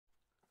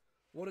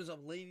What is up,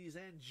 ladies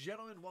and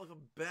gentlemen?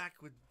 Welcome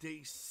back with day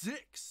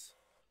 6.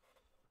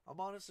 I'm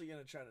honestly going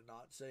to try to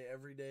not say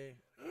every day.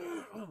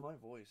 My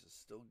voice is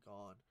still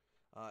gone.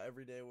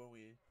 Every day when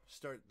we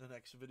start the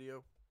next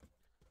video.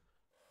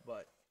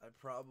 But I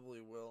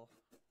probably will.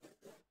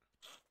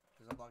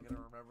 Because I'm not going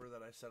to remember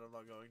that I said I'm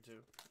not going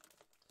to.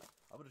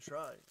 I'm going to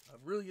try.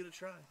 I'm really going to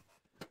try.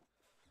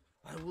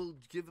 I will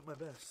give it my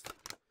best.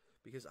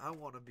 Because I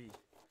want to be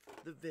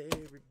the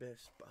very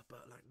best.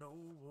 Like no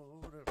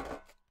one ever.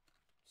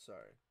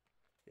 Sorry.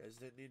 You guys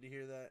didn't need to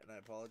hear that, and I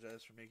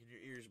apologize for making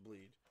your ears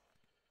bleed.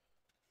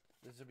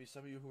 There's going to be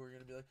some of you who are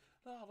going to be like,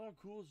 "No, no,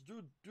 cool.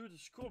 Dude,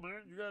 it's cool,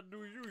 man. You got to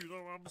do you. You know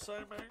what I'm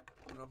saying, man?"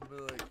 And I'm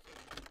going to be like,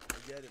 I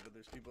get it, but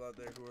there's people out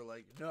there who are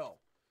like, "No.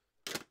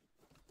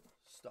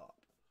 Stop."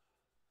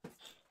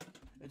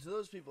 And to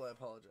those people, I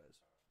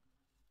apologize.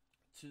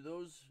 To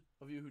those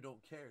of you who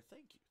don't care,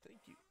 thank you.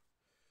 Thank you.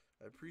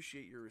 I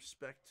appreciate your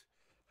respect.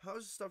 How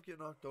is stuff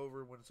getting knocked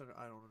over when it's under?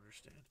 I don't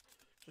understand.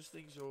 Just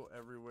things go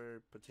everywhere.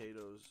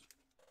 Potatoes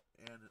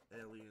and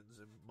aliens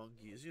and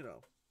monkeys, you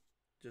know.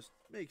 Just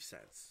makes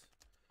sense.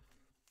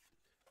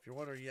 If you're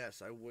wondering,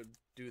 yes, I would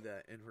do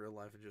that in real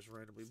life and just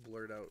randomly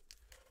blurt out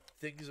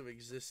things of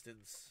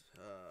existence.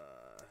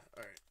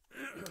 Alright.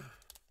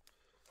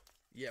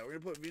 Yeah, we're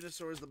going to put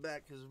Venusaur in the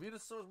back because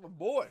Venusaur's my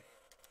boy.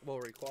 Well,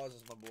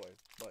 Rayquaza's my boy,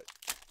 but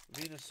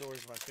Venusaur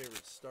is my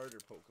favorite starter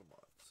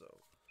Pokemon, so.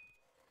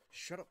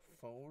 Shut up,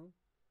 phone.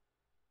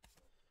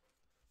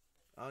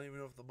 I don't even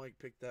know if the mic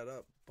picked that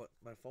up, but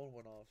my phone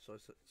went off, so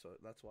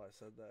that's why I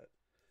said that.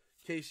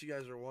 In case you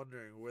guys are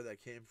wondering where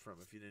that came from,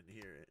 if you didn't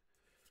hear it.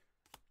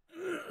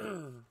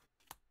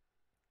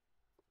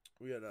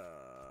 We had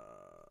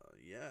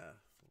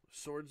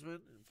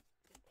Swordsman,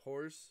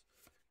 Horse,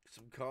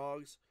 some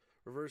Cogs,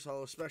 Reverse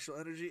Hollow Special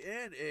Energy,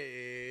 and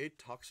a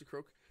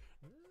Toxicroak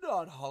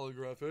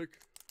non-holographic.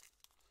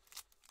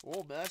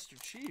 Oh, Master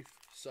Chief.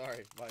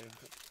 Sorry, my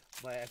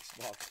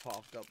Xbox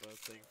popped up a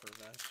thing for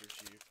Master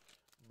Chief.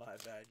 My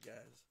bad,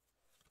 guys.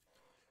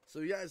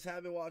 So you guys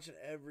have been watching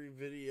every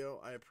video.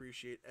 I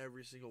appreciate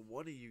every single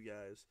one of you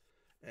guys.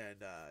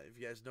 And if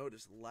you guys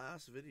noticed,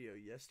 last video,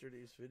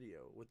 yesterday's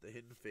video with the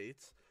Hidden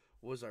Fates,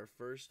 was our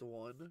first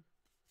one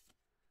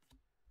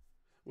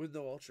with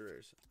no Ultra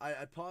Rares.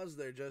 I paused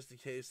there just in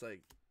case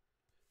like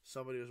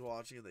somebody was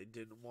watching and they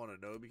didn't want to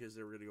know because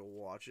they were going to go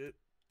watch it.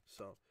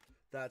 So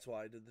that's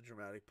why I did the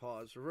dramatic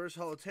pause. Reverse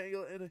Hollow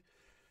Tangle and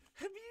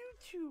have you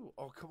two?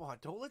 Oh, come on.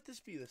 Don't let this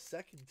be the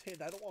second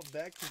tin. I don't want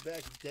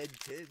back-to-back dead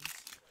tins.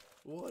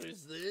 What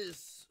is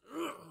this?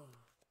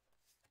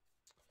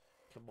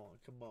 Come on.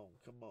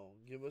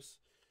 Does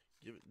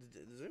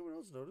anyone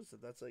else notice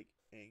that that's, like,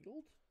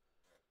 angled?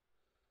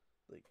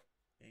 Like,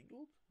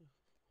 angled?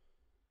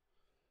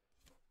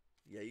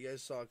 Yeah, you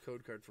guys saw a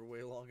code card for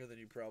way longer than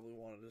you probably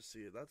wanted to see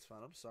it. That's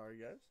fine. I'm sorry,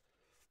 guys.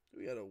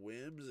 We got a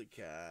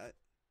Whimsicott.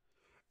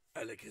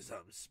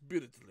 Alakazam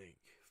Spirit Link.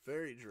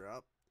 Fairy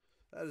Drop.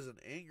 That is an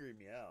angry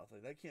Meowth.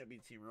 Like, that can't be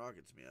Team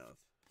Rocket's Meowth.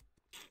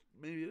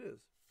 Maybe it is.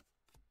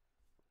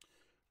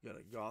 Got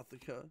a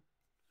Gothica,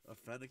 a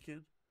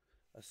Fennekin,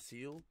 a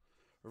Seal,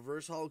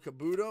 Reverse Hollow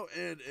Kabuto,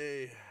 and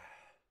a...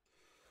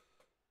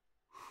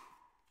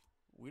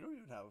 We don't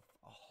even have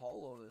a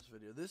holo in this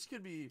video. This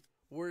could be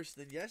worse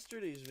than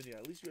yesterday's video.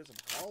 At least we got some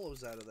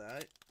holos out of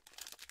that.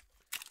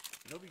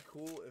 You know, it'd be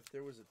cool if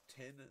there was a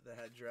tin that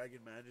had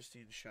Dragon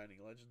Majesty and Shining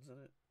Legends in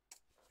it.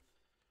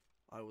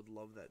 I would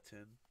love that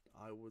tin.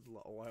 I would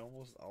oh, I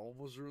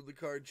almost ruined the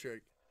card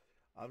trick.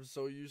 I'm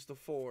so used to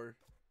 4,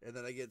 and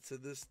then I get to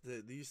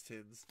these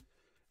tins.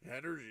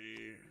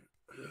 Energy,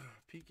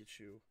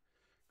 Pikachu,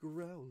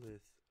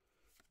 Growlithe,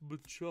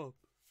 Machop,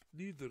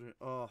 neither.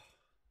 Oh,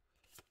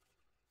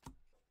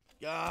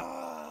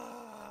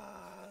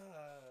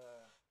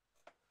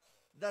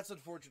 that's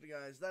unfortunate,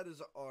 guys. That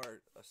is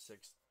our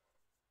sixth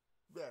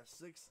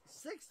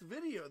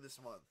video this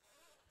month.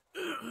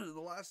 The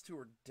last 2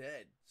 are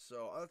dead,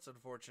 so that's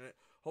unfortunate.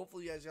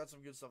 Hopefully you guys got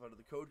some good stuff out of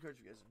the code cards.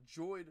 If you guys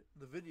enjoyed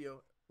the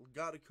video,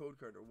 got a code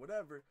card or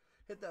whatever,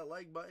 hit that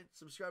like button,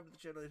 subscribe to the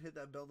channel, and hit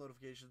that bell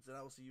notifications, and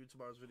I will see you in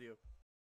tomorrow's video.